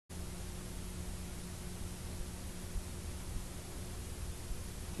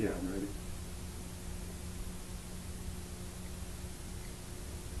Yeah, I'm ready.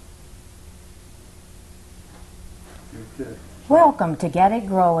 Okay. Welcome to Get It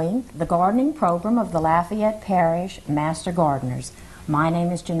Growing, the gardening program of the Lafayette Parish Master Gardeners. My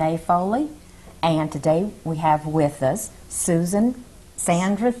name is Genee Foley, and today we have with us Susan,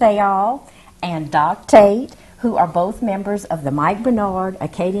 Sandra Theall, and Doc Tate, who are both members of the Mike Bernard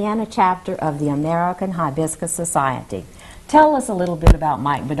Acadiana chapter of the American Hibiscus Society. Tell us a little bit about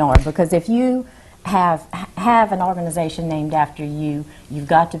Mike Bernard, because if you have an organization named after you, you've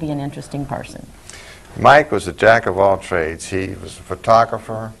got to be an interesting person. Mike was a jack of all trades. He was a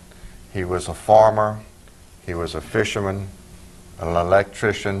photographer, he was a farmer, he was a fisherman, an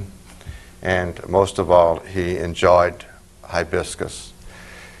electrician, and most of all, he enjoyed hibiscus.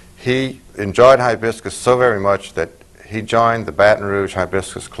 He enjoyed hibiscus so very much that he joined the Baton Rouge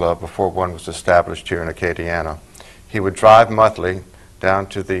Hibiscus Club before one was established here in Acadiana. He would drive monthly down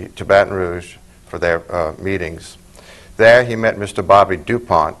to Baton Rouge for their meetings. There he met Mr. Bobby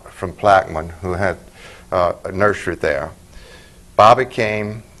DuPont from Plaquemine, who had a nursery there. Bobby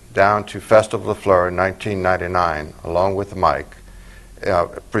came down to Festival of Fleur in 1999 along with Mike,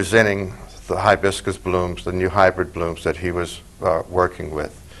 presenting the hibiscus blooms, the new hybrid blooms that he was working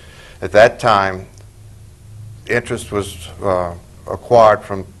with. At that time, interest was acquired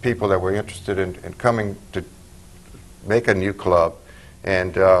from people that were interested in coming to make a new club,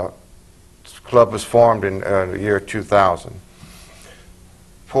 and the club was formed in the year 2000.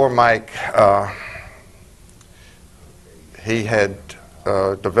 Poor Mike, he had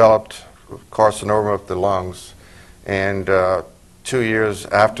developed carcinoma of the lungs, and 2 years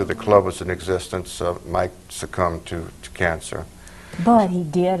after the club was in existence, Mike succumbed to cancer. But he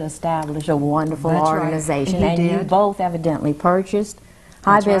did establish a wonderful organization, right. and you both evidently purchased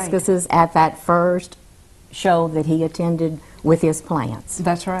hibiscuses at that first show that he attended with his plants.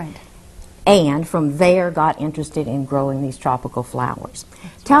 That's right. And from there got interested in growing these tropical flowers.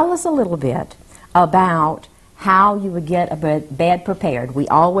 Tell us a little bit about how you would get a bed prepared. We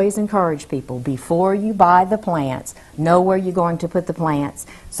always encourage people, before you buy the plants, know where you're going to put the plants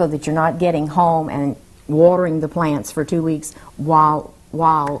so that you're not getting home and watering the plants for 2 weeks while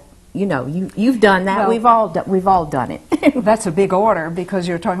you know, you've done that. Well, we've all done it. That's a big order, because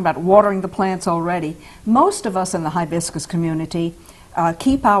you're talking about watering the plants already. Most of us in the hibiscus community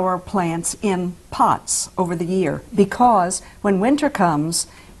keep our plants in pots over the year, because when winter comes,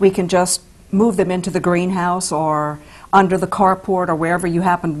 we can just move them into the greenhouse or under the carport or wherever you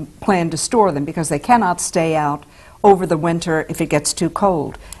plan to store them, because they cannot stay out over the winter if it gets too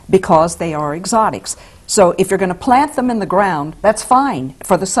cold, because they are exotics. So if you're going to plant them in the ground, that's fine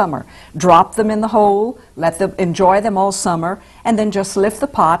for the summer. Drop them in the hole, let them enjoy them all summer, and then just lift the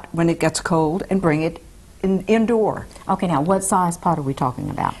pot when it gets cold and bring it indoor. Okay, now what size pot are we talking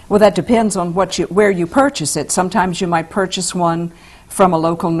about? Well, that depends on where you purchase it. Sometimes you might purchase one from a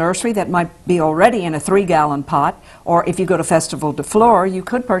local nursery that might be already in a 3-gallon pot, or if you go to Festival de Fleur, you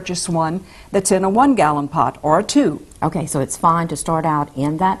could purchase one that's in a 1-gallon pot or a 2. Okay, so it's fine to start out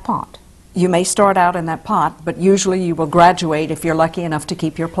in that pot. You may start out in that pot, but usually you will graduate if you're lucky enough to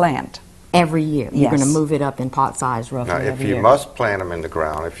keep your plant. Every year? You're Yes. going to move it up in pot size roughly Now, every if you year? must plant them in the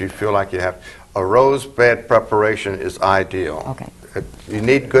ground, if you feel like you have, a rose bed preparation is ideal. Okay. You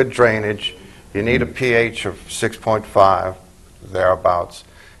need good drainage. You need a pH of 6.5, thereabouts,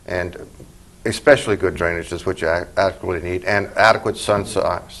 and especially good drainage is what you adequately need, and adequate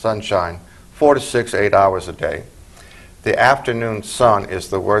sunshine, 4 to 6, 8 hours a day. The afternoon sun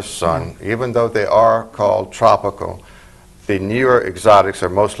is the worst sun, even though they are called tropical. The newer exotics are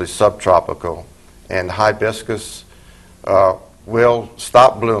mostly subtropical, and hibiscus will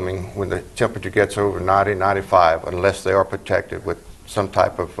stop blooming when the temperature gets over 90, 95, unless they are protected with some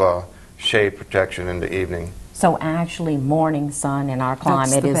type of shade protection in the evening. So actually morning sun in our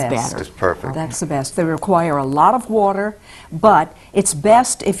climate is best. better. It's perfect. That's the best. They require a lot of water, but it's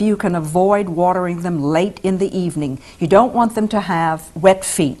best if you can avoid watering them late in the evening. You don't want them to have wet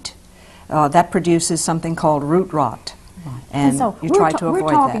feet. That produces something called root rot, and so you try to avoid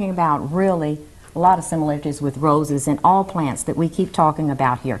we're talking that. about really a lot of similarities with roses and all plants that we keep talking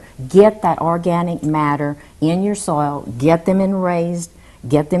about here. Get that organic matter in your soil, get them in raised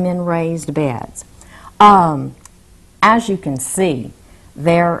beds. As you can see,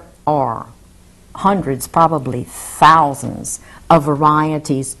 there are hundreds, probably thousands of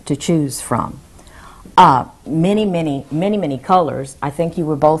varieties to choose from. Many colors. I think you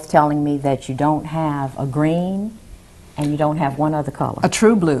were both telling me that you don't have a green and you don't have one other color. A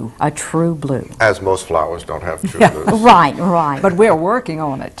true blue. A true blue. As most flowers don't have true blues. Right. But we're working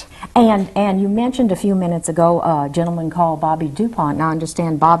on it. And you mentioned a few minutes ago a gentleman called Bobby DuPont. Now I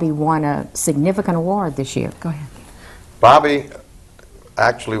understand Bobby won a significant award this year. Go ahead. Bobby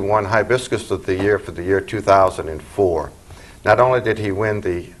actually won Hibiscus of the Year for the year 2004. Not only did he win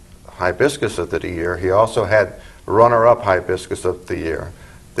the Hibiscus of the Year, he also had runner-up Hibiscus of the Year.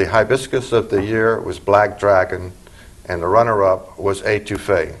 The Hibiscus of the Year was Black Dragon, and the runner-up was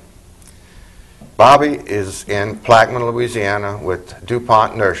Etouffee. Bobby is in Plaquemine, Louisiana with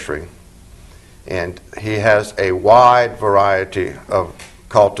DuPont Nursery, and he has a wide variety of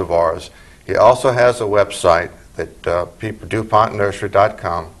cultivars. He also has a website that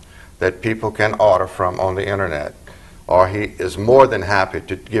DuPontNursery.com that people can order from on the internet, or he is more than happy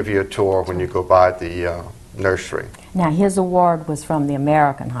to give you a tour when you go by the nursery. Now his award was from the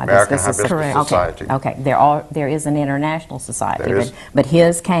American Hibiscus Society. Okay, there is an international society, There is. but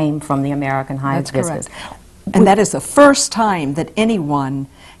his came from the American Hibiscus. That's correct. And that is the first time that anyone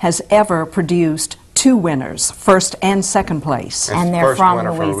has ever produced two winners, first and second place. It's And the they're first from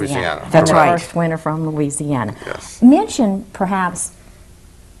winner from Louisiana. That's The right. first winner from Louisiana. Yes. Mention perhaps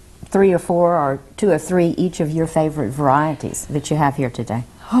 3 or 4 or 2 or 3 each of your favorite varieties that you have here today.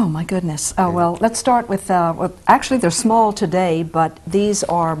 Oh, my goodness. Well, let's start with, actually, they're small today, but these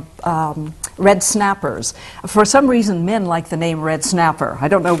are red snappers. For some reason, men like the name red snapper. I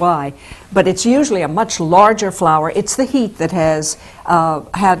don't know why, but it's usually a much larger flower. It's the heat that has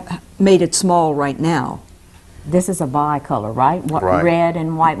made it small right now. This is a bicolor, right? Right. Red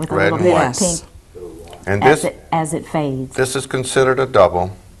and white with Red a and little bit white. of pink And as it fades. this is considered a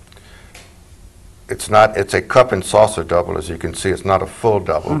double. It's not, it's a cup and saucer double, as you can see. It's not a full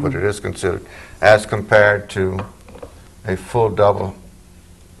double, but it is considered, as compared to a full double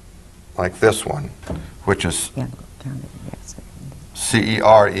like this one, which is Yeah, turn it, yes.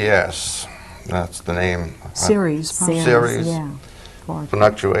 CERES. That's the name. Series. Series. Yeah. Gorgeous.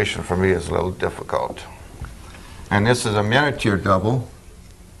 Pronunciation for me is a little difficult. And this is a miniature double,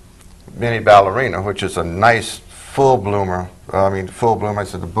 mini ballerina, which is a nice full bloomer. Full bloom, I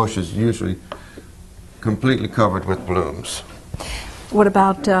said the bush is usually completely covered with blooms. What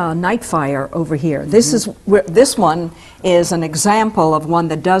about Nightfire over here? This is this one is an example of one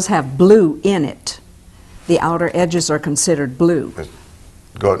that does have blue in it. The outer edges are considered blue. It's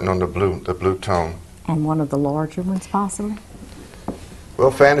gotten on the blue tone. And one of the larger ones, possibly?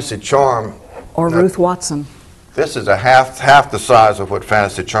 Well, Fantasy Charm, Or Ruth Watson. this is a half the size of what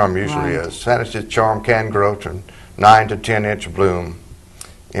Fantasy Charm usually Right. is. Fantasy Charm can grow to 9 to 10 inch bloom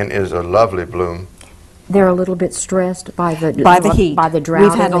and is a lovely bloom. They're a little bit stressed by the Heat. by the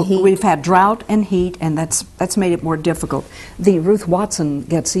drought and the heat. We've had drought and heat, and that's made it more difficult. The Ruth Watson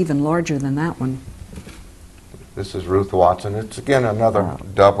gets even larger than that one. This is Ruth Watson. It's again another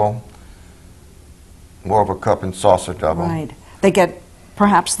double, more of a cup and saucer double. Right. They get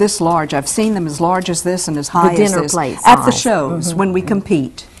perhaps this large. I've seen them as large as this and as high as dinner this plate at the size. shows when we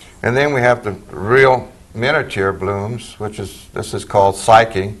compete. And then we have the real miniature blooms, this is called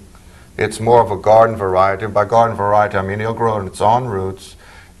Psyche. It's more of a garden variety. By garden variety, I mean it'll grow on its own roots.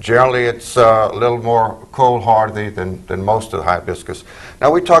 Generally, it's a little more cold hardy than most of the hibiscus.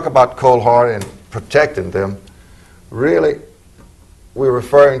 Now, we talk about cold hardy and protecting them. Really, we're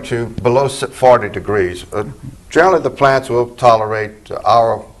referring to below 40 degrees. Generally, the plants will tolerate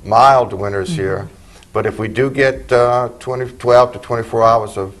our mild winters here, but if we do get 12 to 24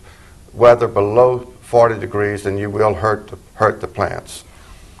 hours of weather below 40 degrees, then you will hurt the plants.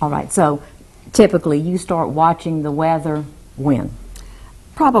 All right, so typically you start watching the weather when?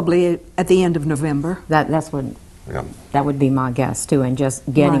 Probably at the end of November. That's what Yeah. that would be my guess too, and just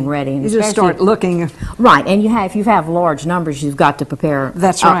getting Right. ready. And You just especially- start looking. Right, and if you have large numbers, you've got to prepare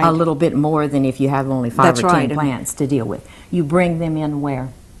That's a right. little bit more than if you have only 5 That's or 10 right. plants to deal with. You bring them in where?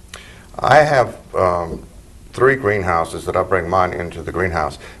 I have 3 greenhouses that I bring mine into the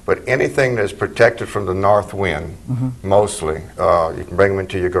greenhouse, but anything that's protected from the north wind, mostly, you can bring them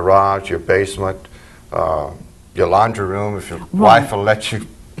into your garage, your basement, your laundry room if your wife will let you,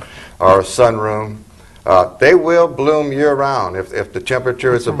 or a sunroom. They will bloom year-round if the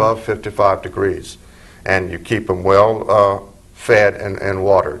temperature is above 55 degrees, and you keep them well fed and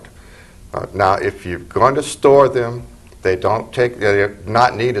watered. Now, if you're going to store them, they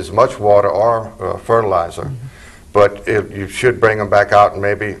not need as much water or fertilizer, but you should bring them back out in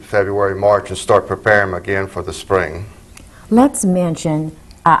maybe February, March, and start preparing them again for the spring. Let's mention,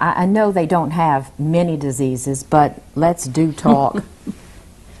 I know they don't have many diseases, but let's do talk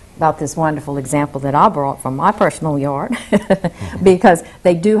about this wonderful example that I brought from my personal yard, because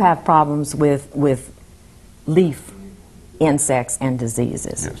they do have problems with leaf insects and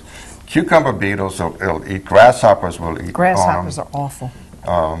diseases. Yes. Cucumber beetles will eat, grasshoppers will eat. Grasshoppers are awful.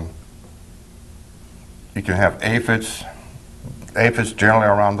 you can have aphids generally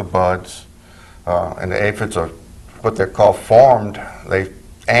around the buds, and the aphids are what they're called formed.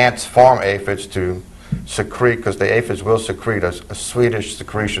 Ants form aphids to secrete, because the aphids will secrete a sweetish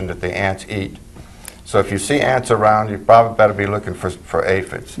secretion that the ants eat. So if you see ants around, you probably better be looking for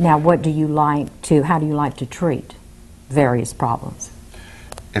aphids. Now, how do you like to treat various problems?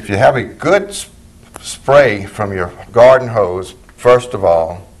 If you have a good spray from your garden hose, first of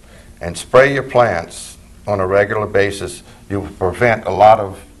all, and spray your plants on a regular basis, you will prevent a lot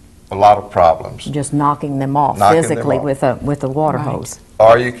of problems. Just knocking them off physically with a water hose.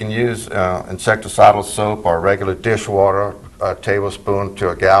 Or you can use insecticidal soap or regular dishwater, a tablespoon to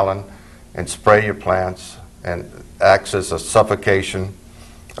a gallon, and spray your plants, and acts as a suffocation,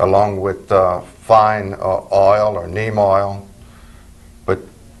 along with fine oil or neem oil. But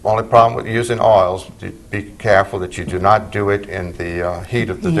only problem with using oils, be careful that you do not do it in the heat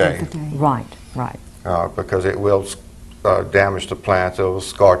of the day. Right, right. Because it will damage the plants, it will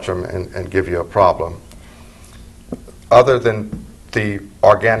scorch them and give you a problem. Other than the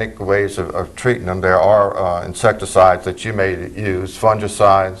organic ways of treating them, there are insecticides that you may use,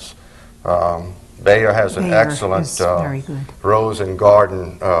 fungicides. Bayer has an excellent rose and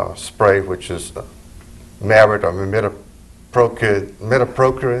garden spray, which is Merit or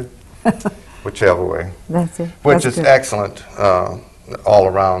Metaprocrid, whichever way. That's it. Which is excellent, all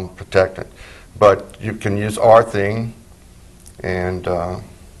around protectant. But you can use Arthine and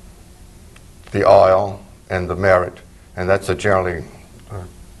the oil and the Merit, and that's a generally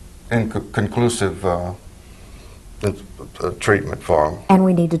inconclusive treatment for them. And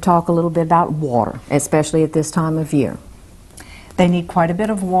we need to talk a little bit about water, especially at this time of year. They need quite a bit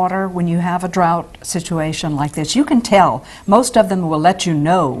of water when you have a drought situation like this. You can tell. Most of them will let you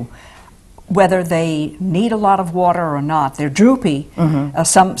know whether they need a lot of water or not. They're droopy.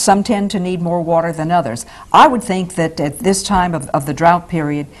 Some tend to need more water than others. I would think that at this time of the drought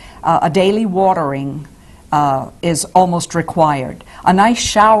period, a daily watering is almost required. A nice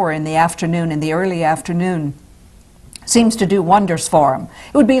shower in the afternoon, in the early afternoon, seems to do wonders for them.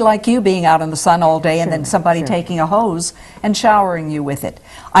 It would be like you being out in the sun all day and then somebody taking a hose and showering you with it.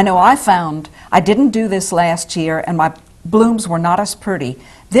 I know I found, I didn't do this last year and my blooms were not as pretty.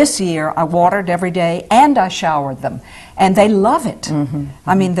 This year I watered every day and I showered them, and they love it.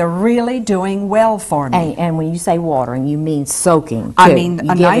 I mean, they're really doing well for me. And when you say watering, you mean soaking too. I mean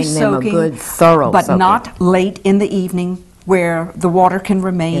a nice soaking, soaking, a good thorough but soaking. not late in the evening where the water can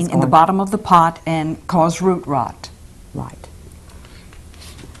remain in the bottom of the pot and cause root rot. Right.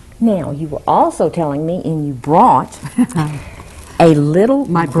 Now, you were also telling me, and you brought a little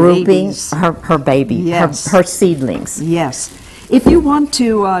grouping, her baby, Yes. her seedlings. Yes. If you want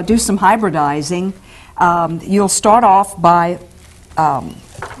to do some hybridizing, you'll start off by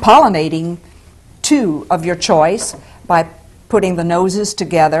pollinating two of your choice by putting the noses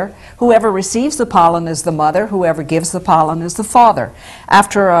together. Whoever receives the pollen is the mother, whoever gives the pollen is the father.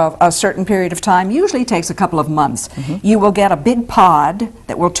 After a certain period of time, usually takes a couple of months, you will get a big pod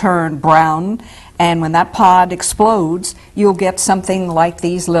that will turn brown, and when that pod explodes, you'll get something like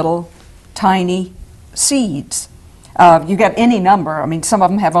these little tiny seeds. You get any number. I mean, some of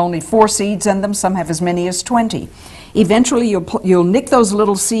them have only 4 seeds in them, some have as many as 20. Eventually, you'll nick those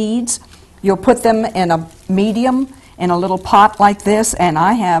little seeds, you'll put them in a medium, in a little pot like this, and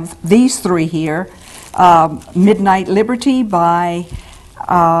I have these 3 here. Midnight Liberty by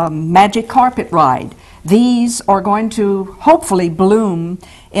Magic Carpet Ride. These are going to hopefully bloom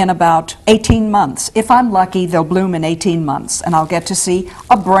in about 18 months. If I'm lucky, they'll bloom in 18 months, and I'll get to see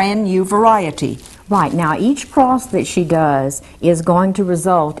a brand new variety. Right. Now, each cross that she does is going to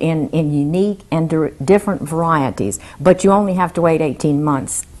result in unique and different varieties, but you only have to wait 18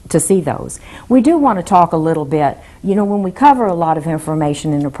 months to see those. We do want to talk a little bit, you know, when we cover a lot of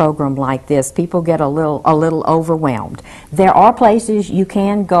information in a program like this, people get a little overwhelmed. There are places you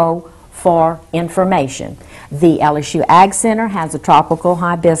can go for information. The LSU Ag Center has a tropical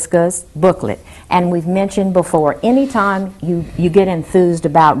hibiscus booklet, and we've mentioned before, anytime you get enthused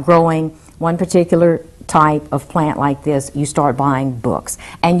about growing one particular type of plant like this, you start buying books,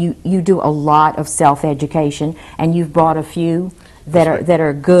 and you do a lot of self-education, and you've brought a few that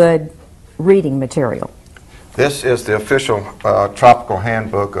are good reading material. This is the official tropical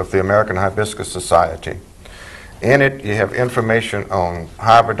handbook of the American Hibiscus Society. In it, you have information on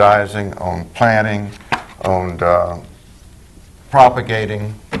hybridizing, on planting, on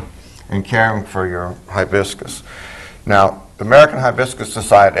propagating, and caring for your hibiscus. Now, the American Hibiscus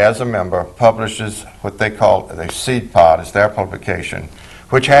Society, as a member, publishes what they call a seed pod. It's their publication,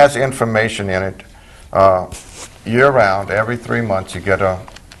 which has information in it year-round. Every 3 months, you get a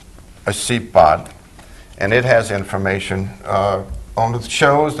seed pod, and it has information on the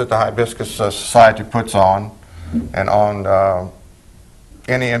shows that the Hibiscus Society puts on, and on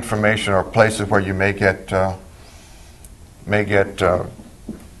any information or places where you may get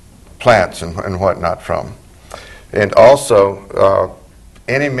plants and whatnot from. And also,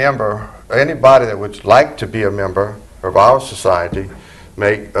 anybody that would like to be a member of our society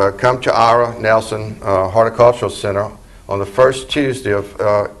may come to Ira Nelson Horticultural Center on the first Tuesday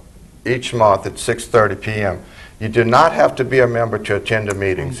of each month at 6:30 p.m. You do not have to be a member to attend the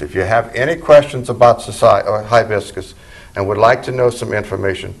meetings. If you have any questions about society or hibiscus and would like to know some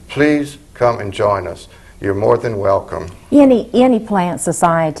information, please come and join us. You're more than welcome. Any plant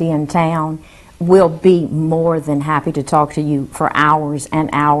society in town will be more than happy to talk to you for hours and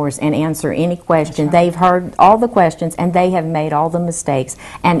hours and answer any question. Right. They've heard all the questions and they have made all the mistakes,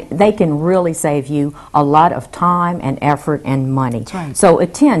 and they can really save you a lot of time and effort and money. That's right. So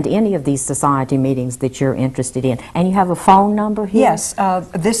attend any of these society meetings that you're interested in. And you have a phone number here? Yes,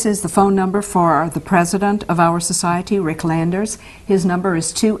 this is the phone number for the president of our society, Rick Landers. His number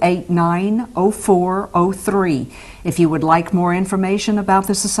is 289-0403. If you would like more information about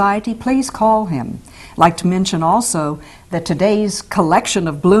the society, please call him. I'd like to mention also that today's collection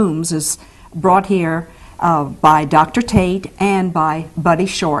of blooms is brought here by Dr. Tate and by Buddy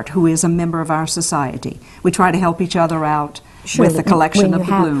Short, who is a member of our society. We try to help each other out with the collection of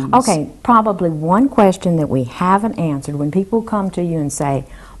the blooms. Okay, probably one question that we haven't answered. When people come to you and say,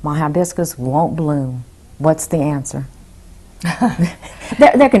 my hibiscus won't bloom, what's the answer?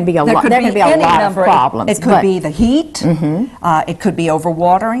 there can be a lot. There can be a lot of problems. It could be the heat. It could be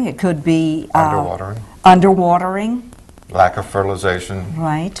overwatering. It could be underwatering. Lack of fertilization.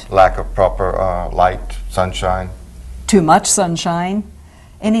 Right. Lack of proper light, sunshine. Too much sunshine.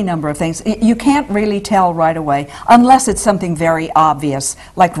 Any number of things. You can't really tell right away unless it's something very obvious,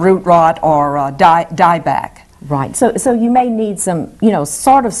 like root rot or dieback. Right. So you may need some,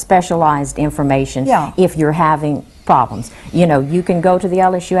 sort of specialized information if you're having problems. You can go to the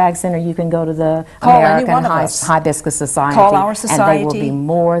LSU Ag Center, you can go to the American Hibiscus Society, call our society, and they will be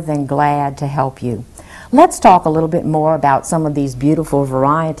more than glad to help you. Let's talk a little bit more about some of these beautiful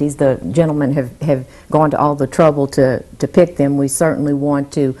varieties. The gentlemen have gone to all the trouble to pick them. We certainly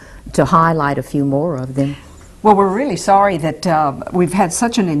want to highlight a few more of them. Well, we're really sorry that we've had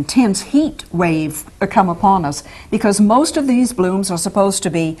such an intense heat wave come upon us, because most of these blooms are supposed to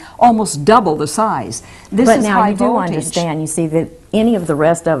be almost double the size. This but is now high you do voltage. Understand, you see, that any of the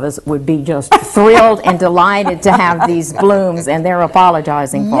rest of us would be just thrilled and delighted to have these blooms, and they're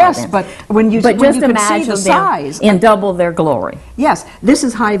apologizing for them. Yes, but when you can see the size in double their glory. Yes, this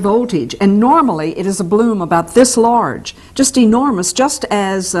is high voltage, and normally it is a bloom about this large, just enormous, just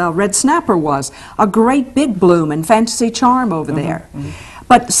as Red Snapper was, a great big bloom and Fantasy Charm over there.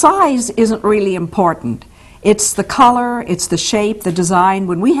 But size isn't really important. It's the color, it's the shape, the design.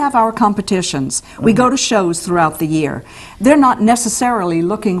 When we have our competitions, we go to shows throughout the year. They're not necessarily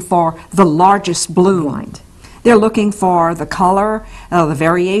looking for the largest bloom. Right. They're looking for the color, the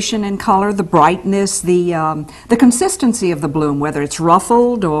variation in color, the brightness, the consistency of the bloom, whether it's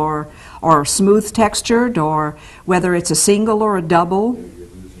ruffled or smooth textured, or whether it's a single or a double.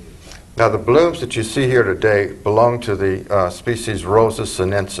 Now, the blooms that you see here today belong to the species Rosa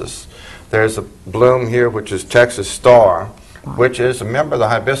sinensis. There's a bloom here which is Texas Star, which is a member of the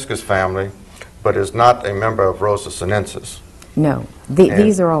hibiscus family, but is not a member of Rosa sinensis. No,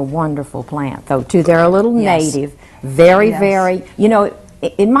 these are a wonderful plant, though, too. They're a little native, very,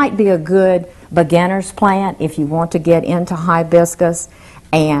 it might be a good beginner's plant if you want to get into hibiscus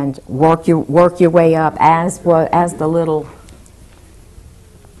and work your way up as the little...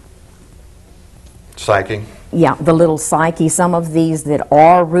 Psyche. Yeah, the little psyche. Some of these that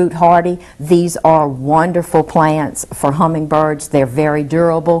are root hardy, these are wonderful plants for hummingbirds. They're very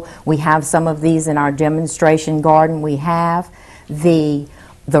durable. We have some of these in our demonstration garden. We have the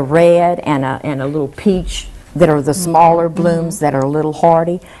red and a little peach that are the smaller blooms that are a little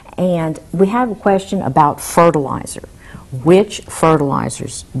hardy. And we have a question about fertilizer. Which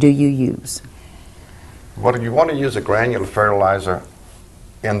fertilizers do you use? Well, you want to use a granular fertilizer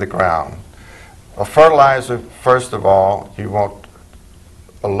in the ground. A fertilizer, first of all, you want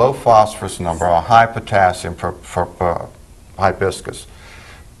a low phosphorus number, a high potassium for hibiscus.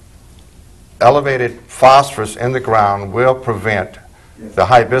 Elevated phosphorus in the ground will prevent the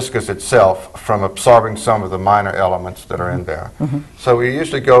hibiscus itself from absorbing some of the minor elements that are in there. So we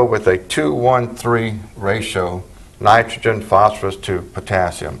usually go with a 2:1:3 ratio, nitrogen, phosphorus to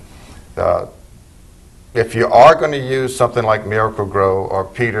potassium. If you are going to use something like Miracle Grow or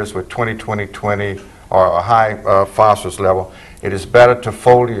Peters with 20-20-20 or a high phosphorus level, it is better to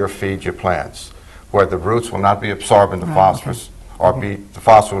foliar feed your plants. where the roots will not be absorbing the phosphorus, or the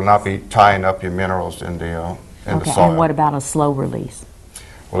phosphorus will not be tying up your minerals in the soil. And what about a slow release?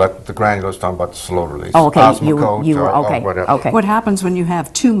 Well, the granules talking about the slow release. Oh, okay. Osmocote You were or okay. whatever. Okay. What happens when you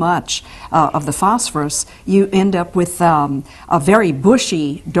have too much of the phosphorus, you end up with a very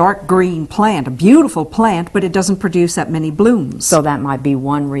bushy, dark green plant, a beautiful plant, but it doesn't produce that many blooms. So that might be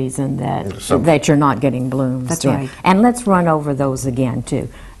one reason that you're not getting blooms. That's then. right. And let's run over those again, too.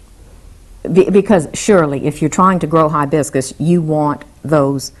 Because surely, if you're trying to grow hibiscus, you want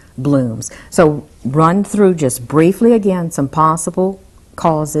those blooms. So run through just briefly again some possible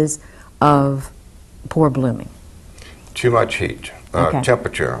causes of poor blooming. Too much heat,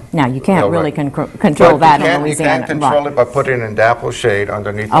 temperature. Now, you can't really control But that in Louisiana. You can control it by putting it in dapple shade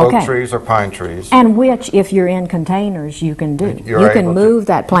underneath oak trees or pine trees. And which, if you're in containers, you can do. You're You can able move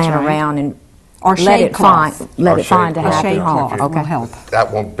that plant around and Or let shade it find cloth. a happy Shade home. cloth will help.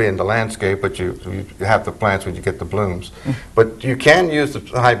 That won't be in the landscape, but you have the plants when you get the blooms. But you can use the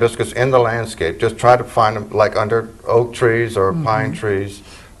hibiscus in the landscape. Just try to find them like under oak trees or pine trees,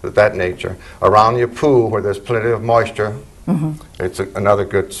 of that nature. Around your pool where there's plenty of moisture, it's another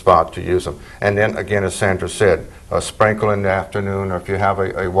good spot to use them. And then again, as Sandra said, sprinkle in the afternoon, or if you have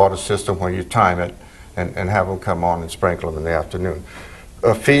a water system where you time it, and have them come on and sprinkle them in the afternoon.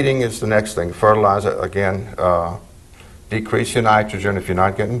 Feeding is the next thing. Fertilizer, again, decrease your nitrogen if you're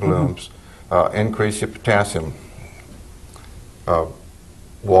not getting blooms. Increase your potassium.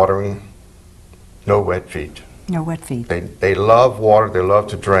 Watering, no wet feet. No wet feet. They love water, they love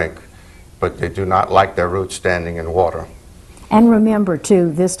to drink, but they do not like their roots standing in water. And remember,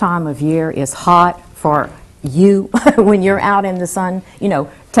 too, this time of year is hot for you when you're out in the sun. You know,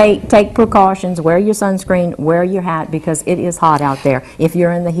 take precautions, wear your sunscreen, wear your hat, because it is hot out there if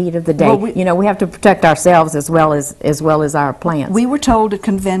you're in the heat of the day. Well, you know, we have to protect ourselves as well as our plants. We were told at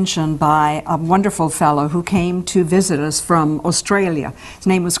convention by a wonderful fellow who came to visit us from Australia. His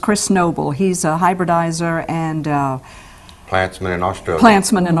name was Chris Noble. He's a hybridizer and Plantsman in Australia.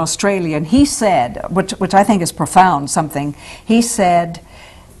 plantsman in Australia. And he said, which I think is profound, something, he said,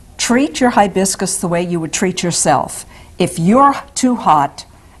 treat your hibiscus the way you would treat yourself. If you're too hot,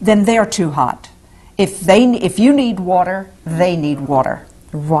 then they're too hot. If you need water, they need water.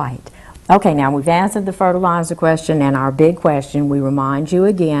 Right. Okay, now we've answered the fertilizer question and our big question. We remind you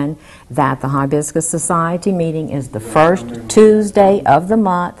again that the Hibiscus Society meeting is the first Tuesday of the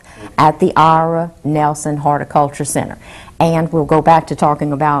month at the Ira Nelson Horticulture Center. And we'll go back to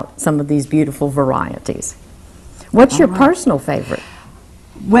talking about some of these beautiful varieties. What's your personal favorite?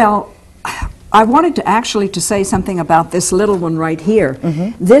 Well, I wanted to say something about this little one right here.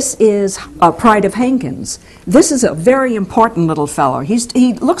 This is Pride of Hankins. This is a very important little fellow.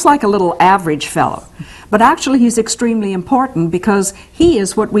 He looks like a little average fellow, but actually he's extremely important because he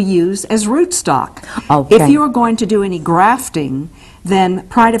is what we use as rootstock. Okay. If you're going to do any grafting, then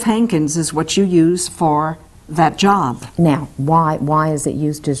Pride of Hankins is what you use for that job. Now, why is it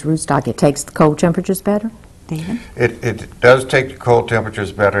used as rootstock? It takes the cold temperatures better? It does take the cold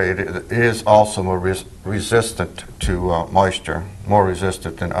temperatures better. It is also more resistant to moisture, more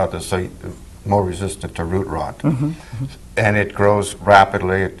resistant than others, so more resistant to root rot. And it grows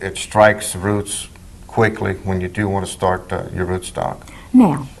rapidly. It strikes roots quickly when you do want to start your rootstock.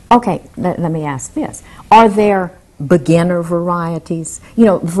 Now, okay, let me ask this. Are there beginner varieties? You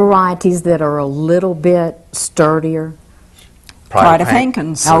know, varieties that are a little bit sturdier? Pride of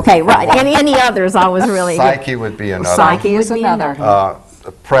Hankins. Okay, right. Any others? I was really... Psyche would be another. Psyche is another.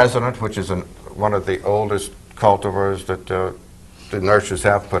 The President, which is one of the oldest cultivars that the nurseries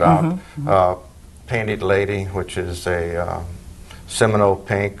have put out. Painted Lady, which is a Seminole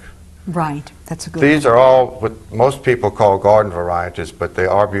Pink. Right, that's a good These are all what most people call garden varieties, but they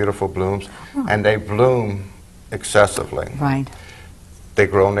are beautiful blooms, and they bloom excessively. Right. They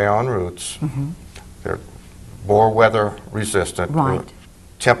grow on their own roots. They're more weather resistant, Right.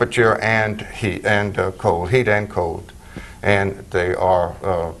 temperature and heat and cold, and they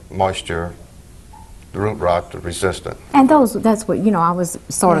are moisture, root rot resistant. And that's what, you know, I was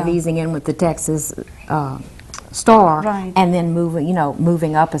sort of easing in with the Texas star, Right. and then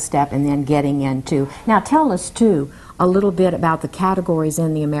moving up a step and then getting into. Now tell us too a little bit about the categories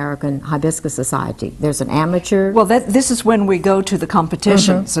in the American Hibiscus Society. There's an amateur. Well, this is when we go to the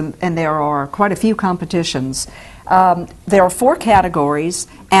competitions, and there are quite a few competitions. There are 4 categories.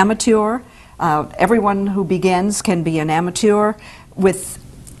 Amateur, everyone who begins can be an amateur with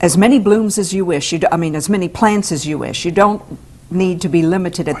as many blooms as you wish, as many plants as you wish. You don't need to be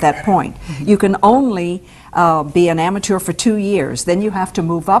limited at that point. You can only be an amateur for 2 years. Then you have to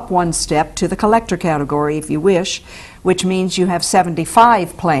move up one step to the collector category if you wish, which means you have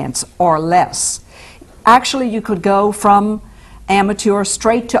 75 plants or less. Actually, you could go from amateur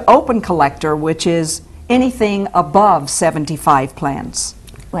straight to open collector, which is anything above 75 plants.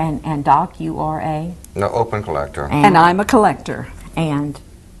 And Doc, you are a? No, open collector. And I'm a collector. And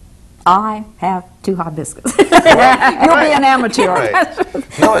I have 2 hibiscus. You'll be an amateur.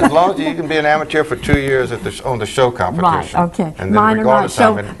 Right. No, as long as you can be an amateur for 2 years at on the show competition. Right, okay. And then Mine are not regardless show.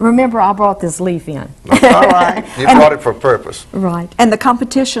 how many- Remember, I brought this leaf in. All right. You bought it for purpose. Right. And the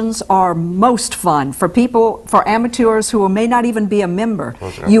competitions are most fun for people, for amateurs who may not even be a member.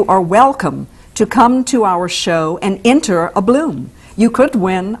 Okay. You are welcome to come to our show and enter a bloom. You could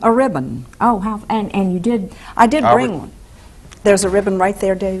win a ribbon. Oh, how, and you did. I did I bring would- one. There's a ribbon right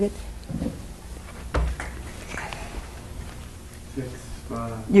there, David. 6,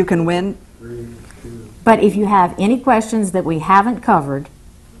 5, You can win. 3, 2. But if you have any questions that we haven't covered,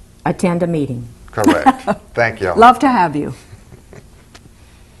 attend a meeting. Correct. Thank you. Love to have you.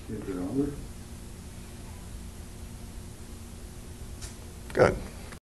 Is it over? Good.